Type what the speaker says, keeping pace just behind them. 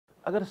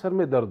अगर सर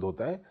में दर्द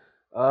होता है,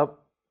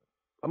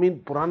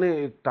 पुराने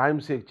एक टाइम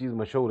से एक चीज़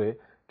मशहूर है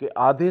कि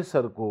आधे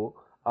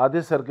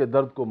सर के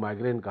दर्द को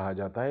माइग्रेन कहा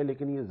जाता है,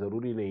 लेकिन ये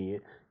ज़रूरी नहीं है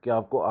कि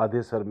आपको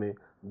आधे सर में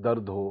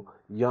दर्द हो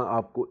या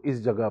आपको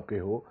इस जगह पे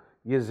हो।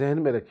 ये जहन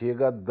में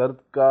रखिएगा, दर्द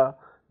का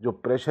जो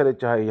प्रेशर है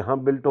चाहे यहाँ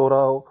बिल्ट हो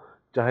रहा हो,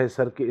 चाहे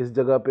सर के इस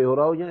जगह पे हो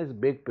रहा हो या इस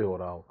बैक पे हो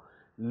रहा हो।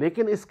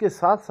 लेकिन इसके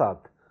साथ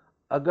साथ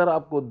अगर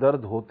आपको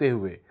दर्द होते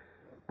हुए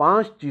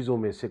 5 चीज़ों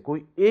में से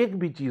कोई एक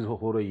भी चीज़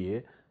हो रही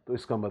है, तो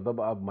इसका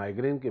मतलब आप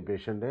माइग्रेन के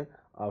पेशेंट हैं,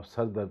 आप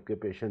सर दर्द के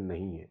पेशेंट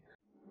नहीं हैं।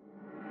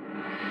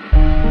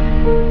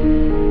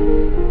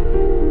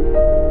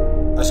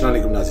 अस्सलाम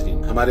वालेकुम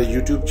नाज़रीन, हमारे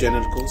YouTube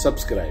चैनल को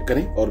सब्सक्राइब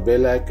करें और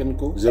बेल आइकन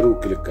को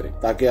जरूर क्लिक करें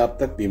ताकि आप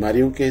तक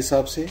बीमारियों के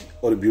हिसाब से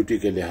और ब्यूटी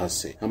के लिहाज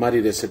से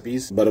हमारी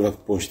रेसिपीज बर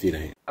वक्त पहुँचती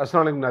रहें।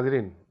 अस्सलाम वालेकुम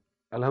नाज़रीन,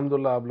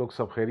 अल्हम्दुलिल्लाह आप लोग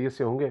सब खैरियत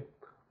से होंगे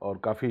और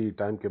काफ़ी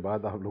टाइम के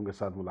बाद आप लोगों के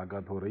साथ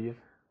मुलाकात हो रही है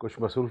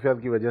कुछ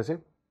मसरूफियात की वजह से।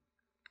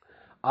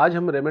 आज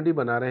हम रेमेडी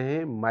बना रहे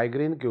हैं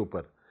माइग्रेन के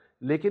ऊपर,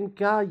 लेकिन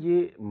क्या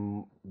ये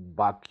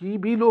बाकी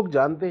भी लोग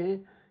जानते हैं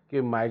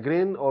कि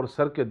माइग्रेन और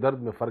सर के दर्द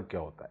में फ़र्क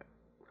क्या होता है?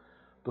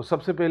 तो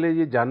सबसे पहले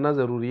ये जानना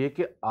ज़रूरी है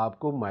कि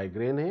आपको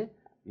माइग्रेन है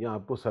या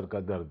आपको सर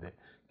का दर्द है,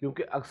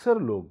 क्योंकि अक्सर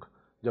लोग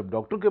जब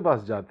डॉक्टर के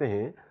पास जाते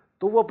हैं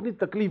तो वो अपनी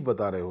तकलीफ़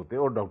बता रहे होते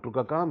हैं और डॉक्टर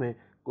का काम है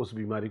कि उस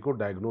बीमारी को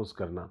डायग्नोज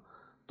करना।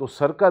 तो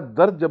सर का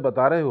दर्द जब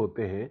बता रहे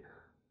होते हैं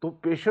तो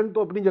पेशेंट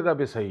तो अपनी जगह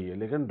पे सही है,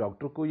 लेकिन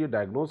डॉक्टर को ये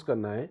डायग्नोज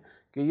करना है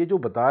कि ये जो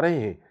बता रहे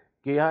हैं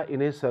कि या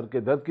इन्हें सर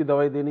के दर्द की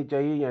दवाई देनी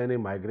चाहिए या इन्हें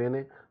माइग्रेन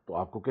है। तो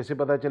आपको कैसे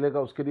पता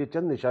चलेगा? उसके लिए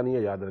चंद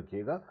निशानियाँ याद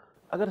रखिएगा।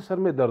 अगर सर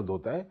में दर्द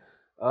होता है,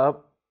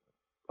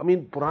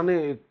 पुराने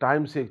एक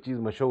टाइम से एक चीज़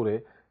मशहूर है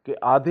कि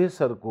आधे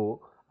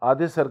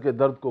सर के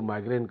दर्द को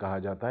माइग्रेन कहा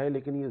जाता है,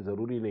 लेकिन ये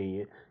ज़रूरी नहीं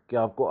है कि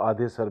आपको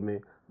आधे सर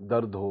में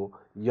दर्द हो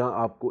या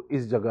आपको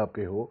इस जगह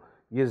पे हो।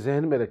 ये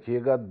जहन में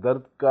रखिएगा,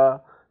 दर्द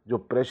का जो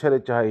प्रेशर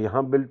है चाहे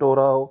यहाँ बिल्ट हो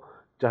रहा हो,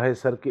 चाहे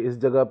सर के इस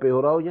जगह पे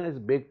हो रहा हो या इस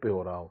बैक पे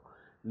हो रहा हो।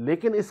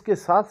 लेकिन इसके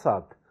साथ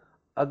साथ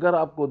अगर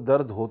आपको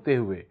दर्द होते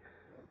हुए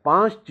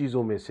 5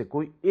 चीज़ों में से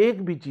कोई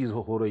एक भी चीज़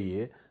हो रही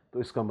है, तो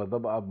इसका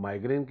मतलब आप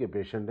माइग्रेन के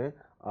पेशेंट हैं,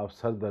 आप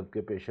सर दर्द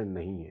के पेशेंट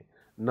नहीं हैं।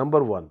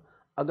 नंबर 1,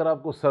 अगर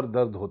आपको सर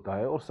दर्द होता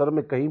है और सर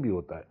में कहीं भी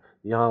होता है,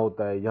 यहाँ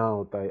होता है, यहाँ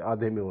होता है,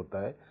 आधे में होता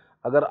है,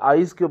 अगर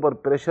आइज़ के ऊपर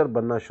प्रेशर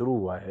बनना शुरू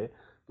हुआ है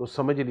तो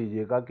समझ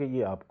लीजिएगा कि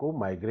ये आपको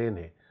माइग्रेन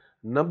है।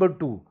 नंबर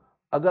 2,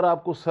 अगर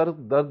आपको सर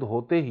दर्द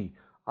होते ही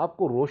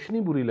आपको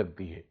रोशनी बुरी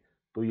लगती है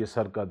तो ये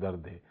सर का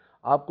दर्द है।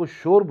 आपको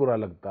शोर बुरा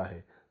लगता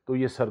है तो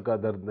ये सर का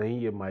दर्द नहीं,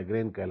 ये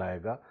माइग्रेन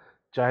कहलाएगा।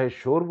 चाहे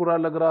शोर बुरा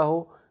लग रहा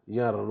हो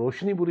या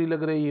रोशनी बुरी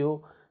लग रही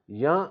हो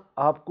या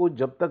आपको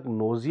जब तक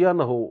नोज़िया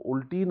ना हो,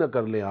 उल्टी ना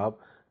कर लें आप,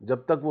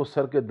 जब तक वो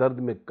सर के दर्द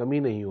में कमी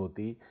नहीं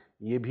होती,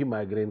 ये भी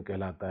माइग्रेन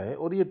कहलाता है।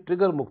 और ये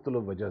ट्रिगर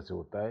मुख्तलिफ वजह से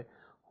होता है।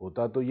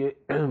 होता तो ये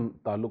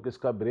ताल्लुक़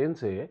इसका ब्रेन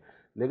से है,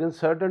 लेकिन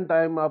सर्टेन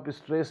टाइम आप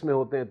स्ट्रेस में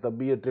होते हैं तब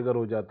भी ये ट्रिगर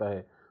हो जाता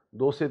है।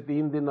 2 से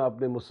 3 दिन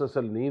आपने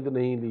मुसलसल नींद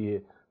नहीं ली है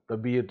तब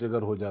भी ये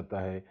ट्रिगर हो जाता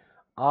है।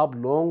 आप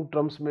लॉन्ग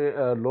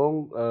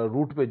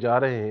रूट पे जा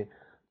रहे हैं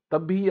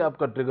तब भी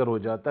आपका ट्रिगर हो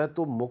जाता है।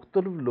 तो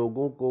मुख्तलिफ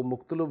लोगों को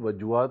मुख्तलिफ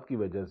वजूहात की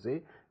वजह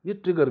से ये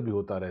ट्रिगर भी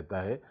होता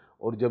रहता है,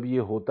 और जब ये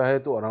होता है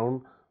तो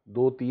अराउंड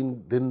 2-3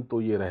 दिन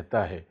तो ये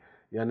रहता है,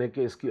 यानी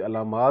कि इसकी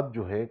अलामात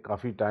जो है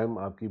काफ़ी टाइम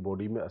आपकी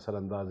बॉडी में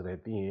असरअंदाज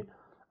रहती हैं।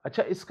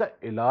 अच्छा, इसका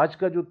इलाज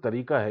का जो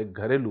तरीका है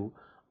घरेलू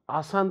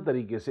आसान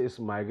तरीके से इस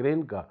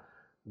माइग्रेन का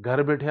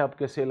घर बैठे आप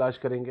कैसे इलाज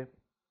करेंगे?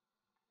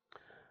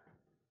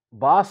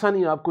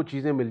 बआसानी आपको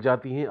चीज़ें मिल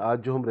जाती हैं। आज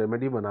जो हम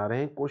रेमेडी बना रहे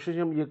हैं, कोशिश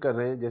हम ये कर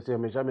रहे हैं, जैसे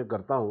हमेशा मैं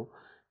करता हूँ,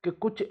 कि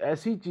कुछ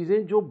ऐसी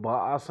चीज़ें जो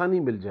बआसानी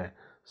मिल जाए।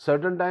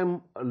 सर्टेन टाइम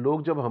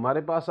लोग जब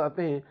हमारे पास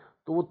आते हैं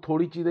तो वो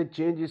थोड़ी चीज़ें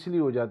चेंज इसलिए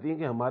हो जाती हैं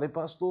कि हमारे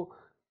पास तो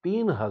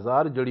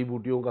 3000 जड़ी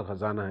बूटियों का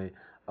ख़जाना है।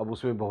 अब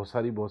उसमें बहुत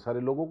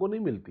सारे लोगों को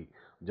नहीं मिलती।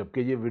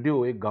 जबकि ये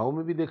वीडियो एक गाँव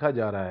में भी देखा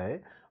जा रहा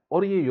है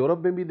और ये यूरोप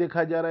में भी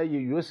देखा जा रहा है, ये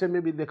यूएसए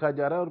में भी देखा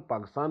जा रहा है और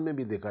पाकिस्तान में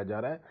भी देखा जा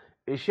रहा है,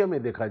 एशिया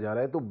में देखा जा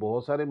रहा है। तो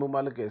बहुत सारे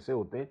ममालिक ऐसे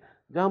होते हैं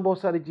जहाँ बहुत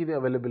सारी चीज़ें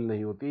अवेलेबल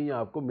नहीं होती हैं या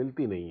आपको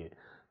मिलती नहीं हैं।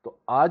 तो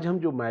आज हम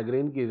जो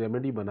माइग्रेन की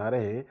रेमेडी बना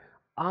रहे हैं,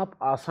 आप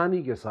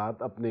आसानी के साथ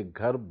अपने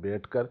घर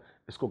बैठकर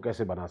इसको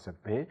कैसे बना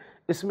सकते हैं।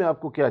 इसमें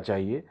आपको क्या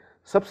चाहिए?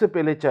 सबसे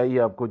पहले चाहिए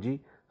आपको जी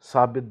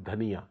साबित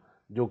धनिया,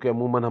 जो कि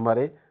अमूमन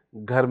हमारे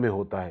घर में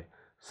होता है।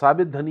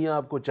 साबित धनिया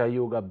आपको चाहिए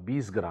होगा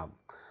 20 ग्राम।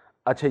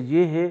 अच्छा,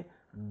 ये है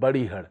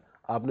बड़ी हड़।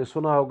 आपने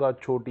सुना होगा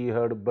छोटी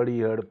हड़,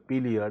 बड़ी हड़,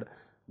 पीली हड़,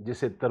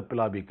 जिसे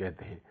तरपला भी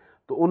कहते हैं।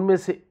 तो उनमें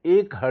से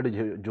एक हड़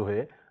जो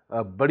है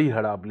बड़ी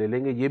हड़ आप ले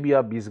लेंगे, ये भी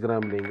आप 20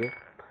 ग्राम लेंगे।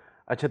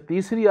 अच्छा,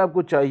 तीसरी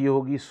आपको चाहिए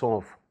होगी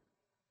सौंफ।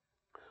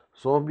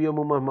 सौंफ भी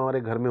अमूमन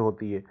हमारे घर में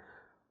होती है।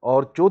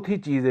 और चौथी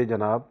चीज़ है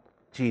जनाब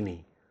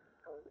चीनी,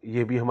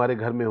 ये भी हमारे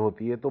घर में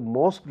होती है। तो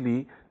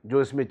मोस्टली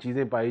जो इसमें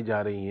चीज़ें पाई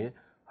जा रही हैं,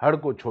 हड़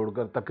को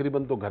छोड़कर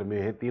तकरीबन तो घर में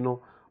है तीनों,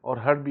 और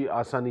हड़ भी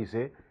आसानी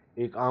से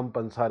एक आम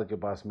पंसार के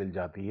पास मिल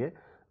जाती है।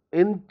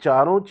 इन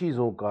चारों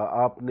चीज़ों का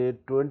आपने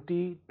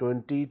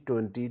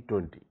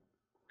 20-20-20-20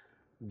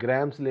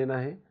 ग्राम्स लेना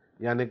है,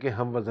 यानी कि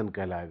हम वज़न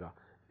कहलाएगा।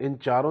 इन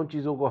चारों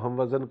चीज़ों को हम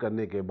वज़न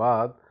करने के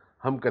बाद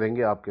हम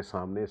करेंगे आपके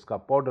सामने इसका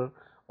पाउडर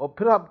और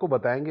फिर आपको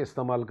बताएंगे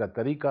इस्तेमाल का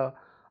तरीका।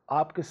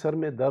 आपके सर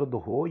में दर्द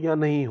हो या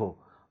नहीं हो,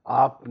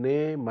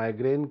 आपने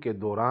माइग्रेन के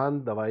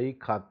दौरान दवाई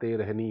खाते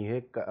रहनी है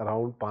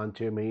अराउंड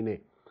 5-6 महीने,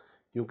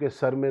 क्योंकि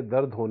सर में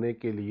दर्द होने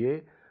के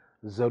लिए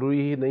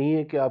ज़रूरी ही नहीं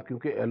है कि आप,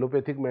 क्योंकि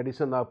एलोपैथिक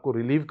मेडिसिन आपको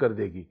रिलीव कर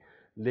देगी,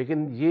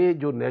 लेकिन ये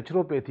जो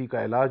नेचुरोपैथी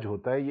का इलाज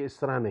होता है ये इस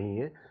तरह नहीं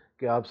है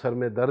कि आप सर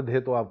में दर्द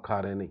है तो आप खा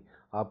रहे नहीं।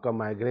 आपका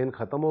माइग्रेन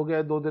ख़त्म हो गया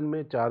है 2 दिन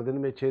में, 4 दिन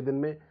में, 6 दिन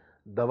में,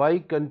 दवाई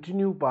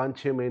कंटिन्यू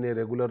 5-6 महीने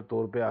रेगुलर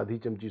तौर पे आधी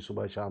चमची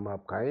सुबह शाम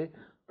आप खाएं,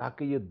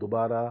 ताकि ये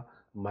दोबारा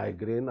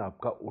माइग्रेन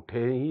आपका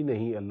उठे ही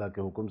नहीं अल्लाह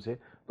के हुक्म से।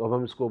 तो अब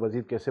हम इसको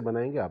मज़ीद कैसे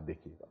बनाएंगे आप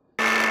देखिएगा।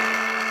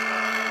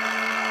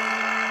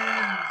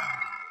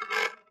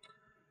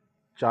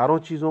 चारों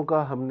चीज़ों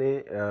का हमने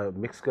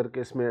मिक्स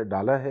करके इसमें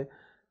डाला है।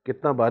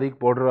 कितना बारीक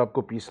पाउडर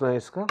आपको पीसना है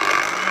इसका,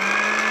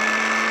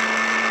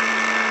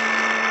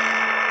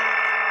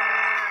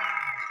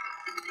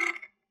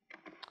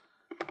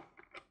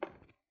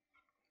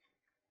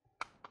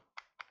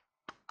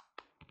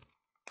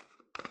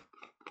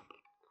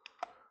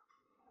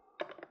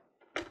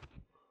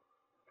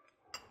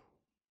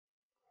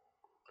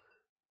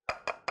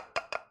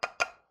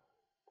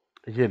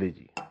 ये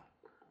लीजिए,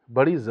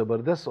 बड़ी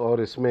ज़बरदस्त,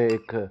 और इसमें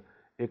एक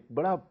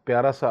बड़ा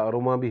प्यारा सा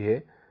अरोमा भी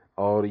है।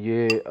 और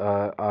ये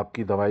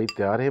आपकी दवाई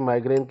तैयार है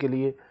माइग्रेन के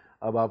लिए।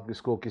 अब आप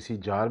इसको किसी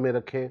जार में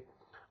रखें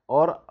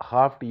और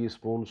हाफ़ टी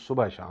स्पून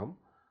सुबह शाम,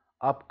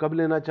 आप कब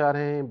लेना चाह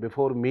रहे हैं,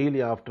 बिफ़ोर मील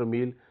या आफ्टर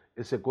मील,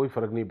 इससे कोई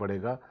फ़र्क नहीं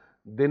पड़ेगा।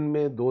 दिन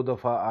में 2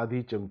 दफ़ा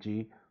आधी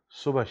चमची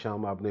सुबह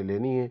शाम आपने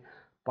लेनी है।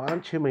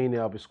 5-6 महीने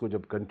आप इसको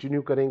जब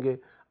कंटिन्यू करेंगे,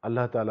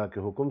 अल्लाह ताला के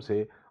हुक्म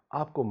से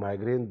आपको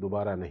माइग्रेन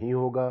दोबारा नहीं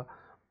होगा।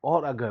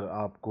 और अगर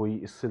आप कोई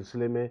इस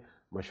सिलसिले में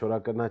मशवरा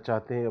करना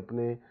चाहते हैं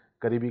अपने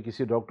करीबी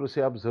किसी डॉक्टर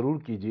से, आप ज़रूर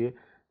कीजिए।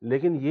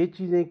 लेकिन ये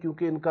चीज़ें,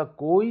 क्योंकि इनका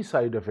कोई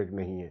साइड इफ़ेक्ट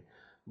नहीं है,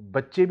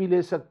 बच्चे भी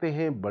ले सकते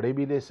हैं, बड़े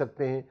भी ले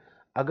सकते हैं।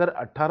 अगर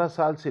 18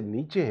 साल से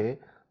नीचे हैं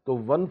तो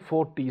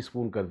 1/4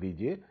 टीस्पून कर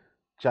दीजिए,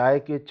 चाय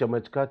के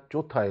चम्मच का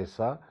चौथा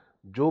हिस्सा,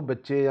 जो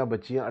बच्चे या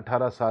बच्चियां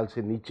 18 साल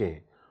से नीचे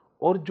हैं।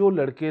 और जो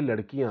लड़के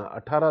लड़कियां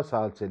 18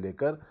 साल से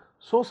लेकर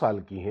 100 साल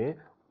की हैं,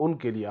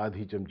 उनके लिए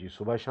आधी चमची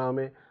सुबह शाम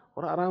है।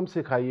 और आराम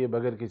से खाइए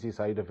बगैर किसी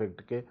साइड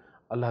इफ़ेक्ट के,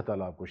 अल्लाह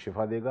ताला आपको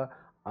शिफा देगा।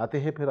 आते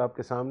हैं फिर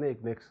आपके सामने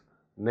एक नेक्स्ट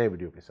नए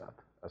वीडियो के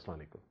साथ। अस्सलाम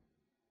वालेकुम।